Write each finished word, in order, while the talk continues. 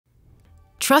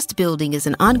trust building is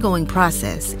an ongoing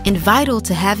process and vital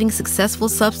to having successful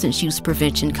substance use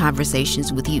prevention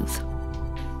conversations with youth.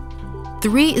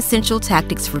 3 essential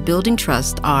tactics for building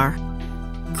trust are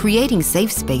creating safe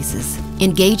spaces,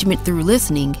 engagement through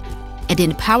listening, and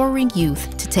empowering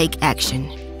youth to take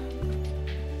action.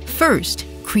 First,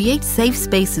 create safe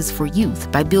spaces for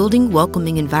youth by building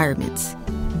welcoming environments,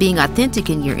 being authentic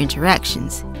in your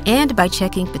interactions, and by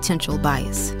checking potential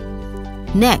bias.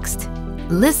 Next,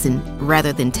 listen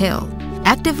rather than tell.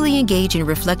 Actively engage in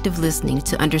reflective listening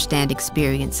to understand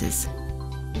experiences.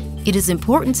 It is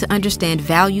important to understand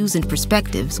values and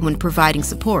perspectives when providing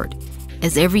support,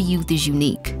 as every youth is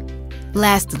unique.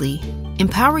 Lastly,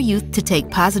 empower youth to take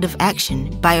positive action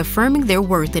by affirming their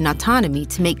worth and autonomy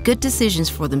to make good decisions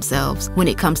for themselves when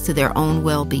it comes to their own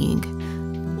well-being.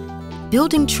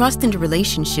 Building trust and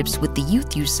relationships with the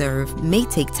youth you serve may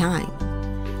take time,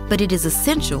 but it is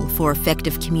essential for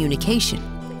effective communication,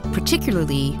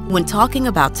 particularly when talking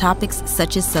about topics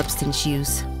such as substance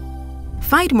use.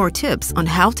 Find more tips on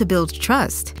how to build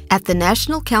trust at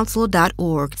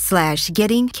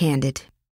thenationalcouncil.org/gettingcandid.